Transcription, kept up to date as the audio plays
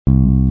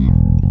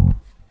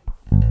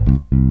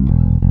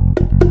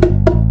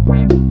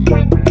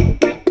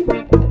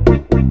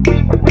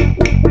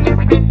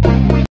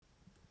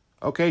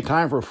Okay,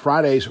 time for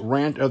Friday's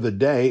rant of the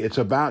day. It's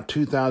about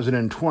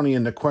 2020,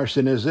 and the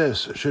question is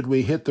this: should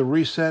we hit the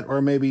reset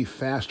or maybe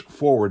fast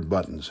forward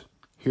buttons?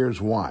 Here's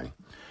why.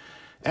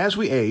 As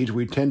we age,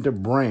 we tend to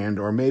brand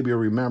or maybe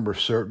remember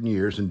certain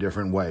years in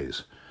different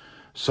ways.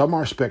 Some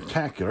are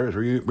spectacular, as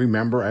we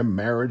remember a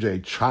marriage, a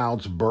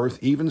child's birth,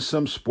 even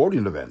some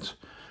sporting events.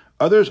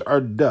 Others are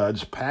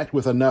duds packed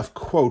with enough,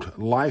 quote,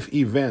 life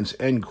events,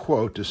 end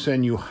quote, to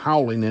send you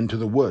howling into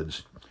the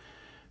woods.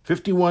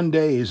 51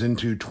 days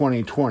into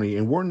 2020,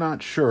 and we're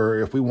not sure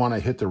if we want to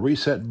hit the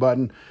reset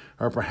button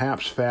or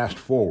perhaps fast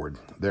forward.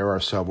 There are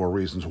several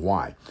reasons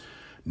why.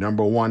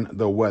 Number one,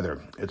 the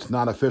weather. It's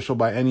not official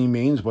by any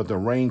means, but the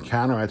rain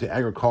counter at the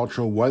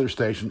agricultural weather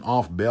station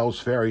off Bells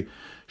Ferry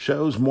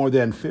shows more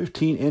than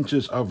 15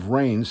 inches of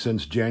rain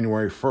since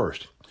January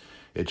 1st.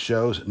 It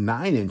shows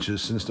 9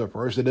 inches since the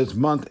first of this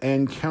month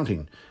and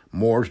counting.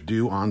 More's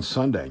due on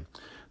Sunday.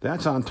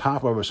 That's on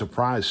top of a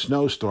surprise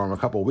snowstorm a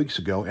couple weeks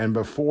ago, and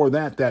before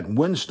that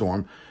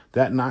windstorm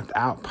that knocked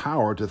out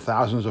power to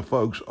thousands of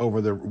folks over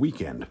the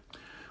weekend.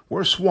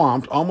 We're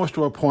swamped almost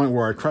to a point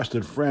where a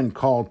trusted friend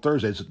called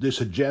Thursday to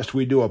suggest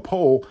we do a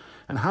poll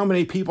on how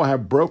many people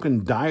have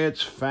broken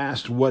diets,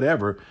 fasts,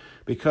 whatever,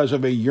 because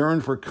of a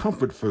yearn for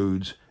comfort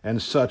foods and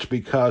such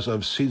because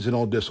of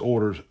seasonal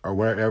disorders or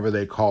wherever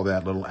they call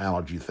that little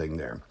allergy thing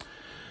there.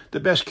 The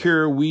best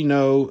cure we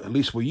know, at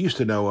least we used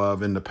to know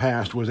of in the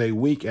past, was a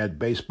week at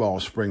baseball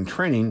spring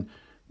training,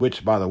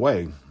 which, by the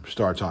way,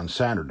 starts on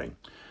Saturday.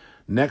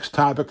 Next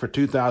topic for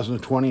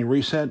 2020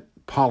 reset,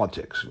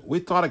 politics. We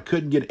thought it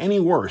couldn't get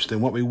any worse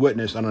than what we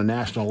witnessed on a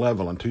national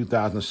level in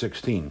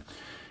 2016.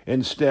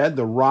 Instead,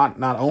 the rot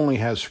not only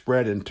has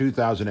spread in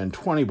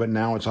 2020, but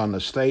now it's on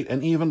the state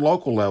and even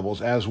local levels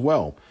as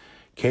well.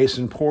 Case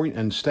in point,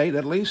 in state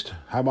at least,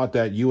 how about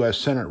that U.S.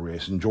 Senate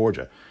race in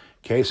Georgia?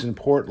 Case in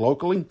point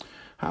locally,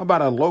 how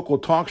about a local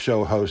talk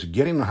show host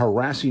getting a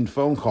harassing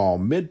phone call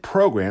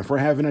mid-program for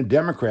having a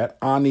Democrat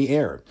on the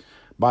air?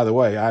 By the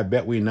way, I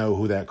bet we know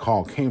who that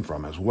call came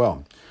from as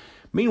well.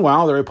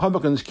 Meanwhile, the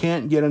Republicans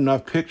can't get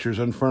enough pictures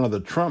in front of the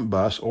Trump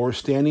bus or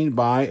standing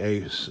by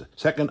a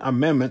Second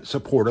Amendment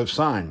supportive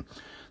sign.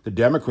 The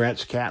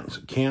Democrats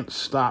can't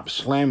stop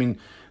slamming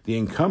the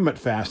incumbent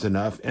fast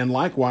enough, and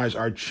likewise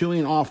are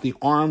chewing off the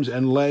arms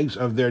and legs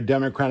of their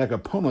Democratic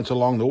opponents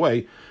along the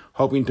way,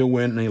 hoping to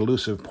win an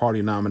elusive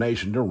party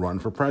nomination to run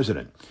for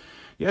president.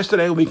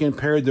 Yesterday, we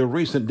compared the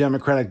recent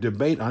Democratic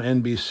debate on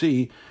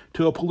NBC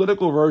to a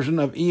political version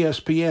of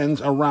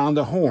ESPN's Around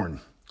the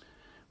Horn.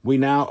 We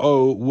now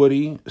owe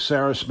Woody,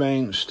 Sarah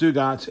Spain,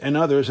 Stugotz, and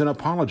others an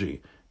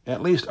apology.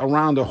 At least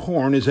Around the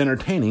Horn is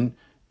entertaining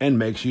and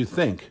makes you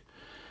think.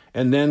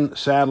 And then,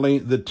 sadly,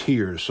 the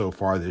tears so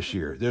far this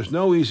year. There's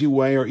no easy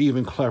way or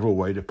even clever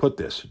way to put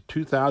this.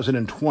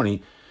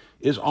 2020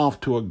 is off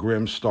to a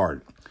grim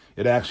start.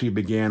 It actually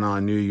began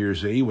on New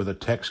Year's Eve with a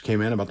text came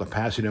in about the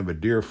passing of a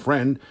dear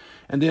friend,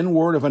 and then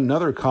word of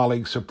another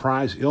colleague's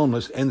surprise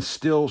illness and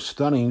still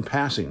stunning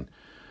passing.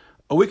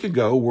 A week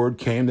ago, word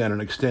came that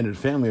an extended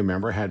family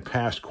member had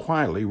passed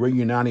quietly,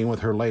 reuniting with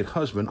her late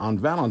husband on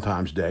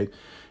Valentine's Day,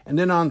 and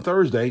then on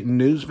Thursday,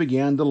 news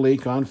began to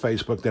leak on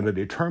Facebook that a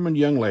determined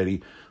young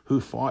lady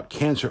who fought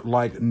cancer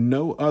like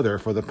no other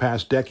for the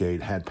past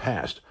decade had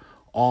passed,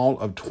 all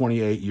of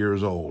 28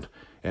 years old.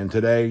 And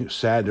today,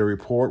 sad to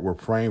report, we're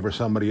praying for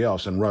somebody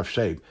else in rough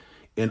shape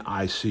in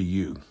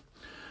ICU.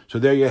 So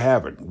there you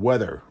have it.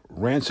 Weather,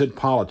 rancid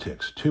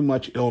politics, too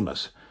much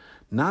illness.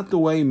 Not the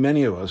way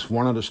many of us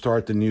wanted to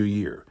start the new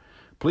year.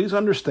 Please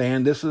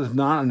understand this is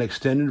not an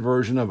extended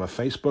version of a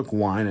Facebook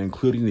whine,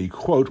 including the,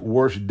 quote,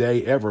 worst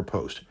day ever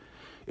post.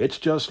 It's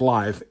just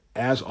life.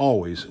 As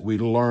always, we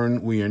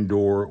learn, we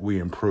endure, we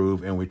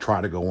improve, and we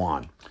try to go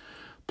on.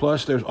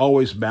 Plus, there's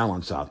always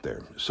balance out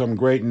there. Some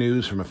great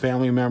news from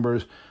family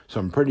members,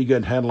 some pretty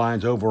good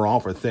headlines overall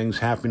for things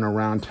happening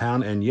around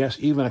town, and yes,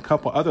 even a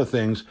couple other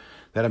things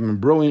that have been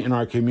brewing in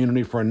our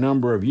community for a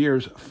number of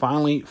years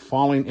finally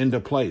falling into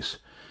place.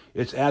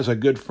 It's as a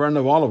good friend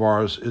of all of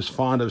ours is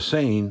fond of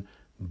saying,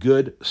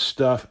 good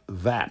stuff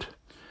that.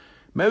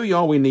 Maybe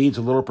all we need is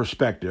a little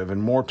perspective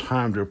and more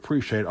time to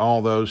appreciate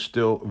all those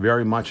still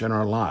very much in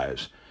our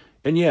lives.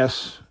 And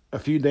yes, a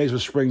few days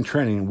of spring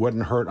training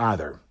wouldn't hurt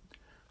either.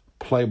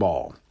 Play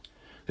ball.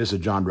 This is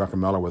John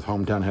Druckenmiller with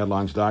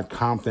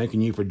HometownHeadlines.com,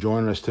 thanking you for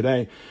joining us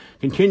today.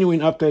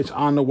 Continuing updates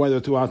on the weather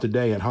throughout the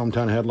day at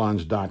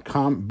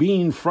HometownHeadlines.com.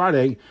 Being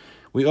Friday,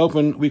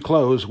 we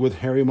close with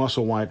Harry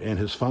Musselwhite and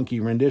his funky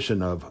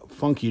rendition of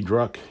Funky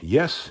Druck.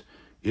 Yes,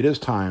 it is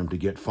time to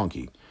get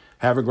funky.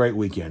 Have a great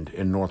weekend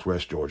in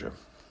Northwest Georgia.